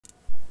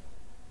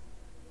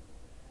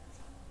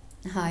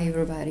Hi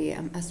everybody,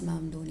 I'm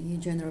Hamdouni,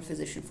 general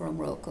physician from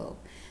Morocco.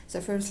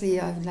 So firstly,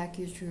 I would like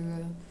you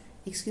to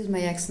excuse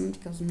my accent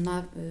because I'm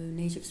not a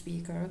native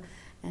speaker,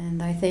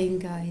 and I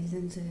think I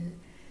didn't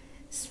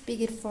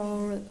speak it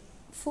for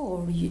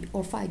 4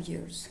 or 5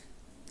 years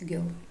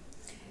ago.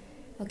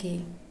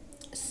 Okay,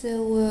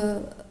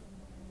 so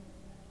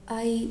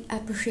I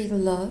appreciate a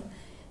lot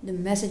the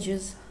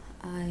messages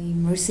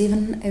I'm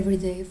receiving every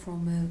day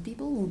from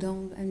people who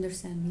don't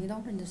understand me,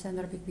 don't understand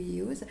Arabic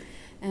videos,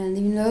 and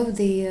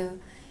they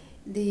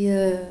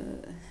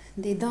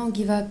they don't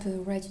give up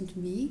writing to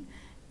me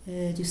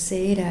to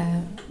say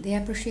that they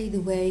appreciate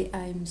the way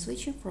I'm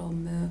switching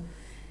from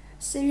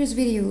serious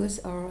videos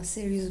or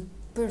serious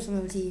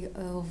personality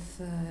of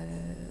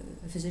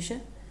a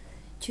physician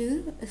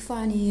to a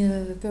funny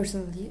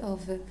personality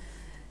of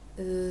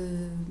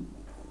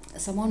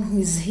someone who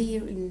is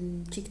here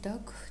in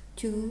TikTok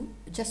to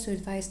just to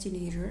advise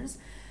teenagers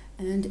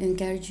and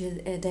encourage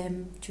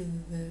them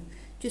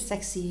to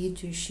succeed,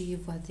 to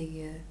achieve what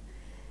they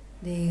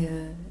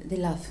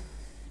love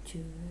to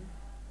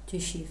to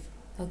achieve.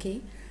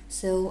 Okay,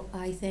 so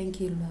I thank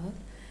you a lot,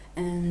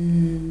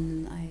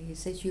 and I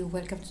say to you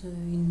welcome to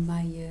in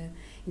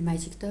my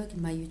TikTok,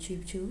 in my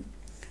YouTube too,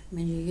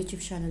 my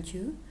YouTube channel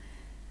too,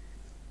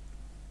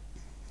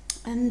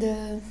 and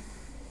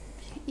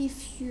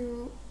if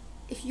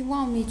you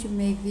want me to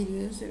make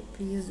videos,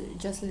 please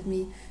just let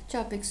me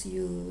topics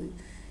you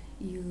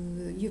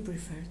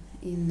prefer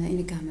in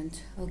a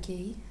comment.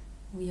 Okay,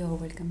 we are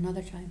welcome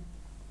another time.